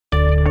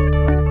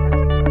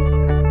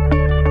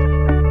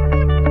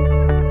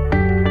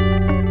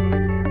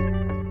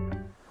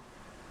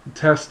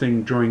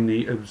testing during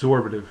the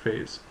absorptive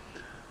phase.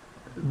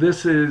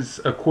 This is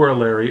a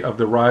corollary of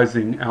the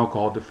rising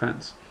alcohol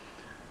defense.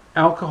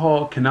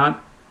 Alcohol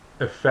cannot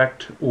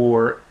affect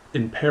or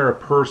impair a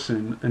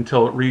person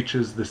until it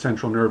reaches the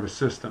central nervous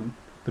system,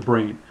 the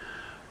brain.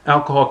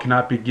 Alcohol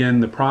cannot begin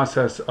the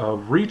process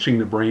of reaching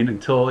the brain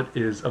until it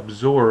is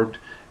absorbed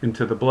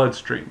into the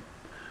bloodstream.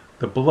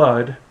 The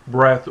blood,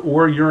 breath,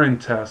 or urine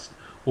test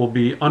will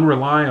be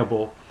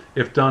unreliable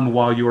if done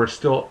while you are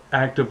still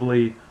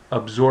actively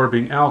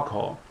absorbing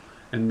alcohol,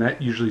 and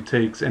that usually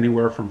takes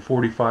anywhere from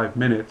 45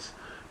 minutes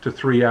to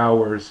 3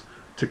 hours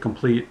to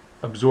complete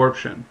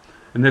absorption.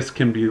 And this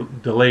can be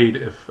delayed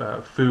if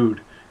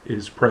food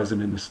is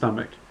present in the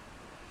stomach.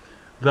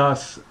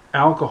 Thus,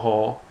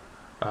 alcohol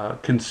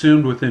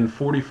consumed within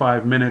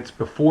 45 minutes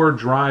before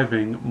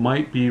driving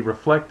might be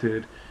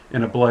reflected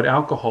in a blood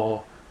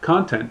alcohol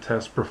content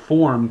test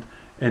performed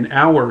an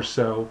hour or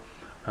so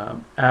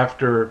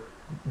after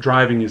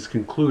driving is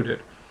concluded.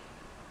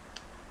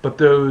 But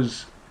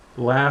those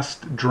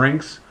last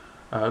drinks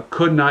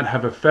could not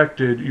have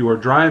affected your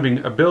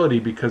driving ability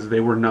because they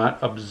were not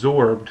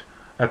absorbed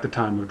at the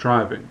time of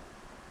driving.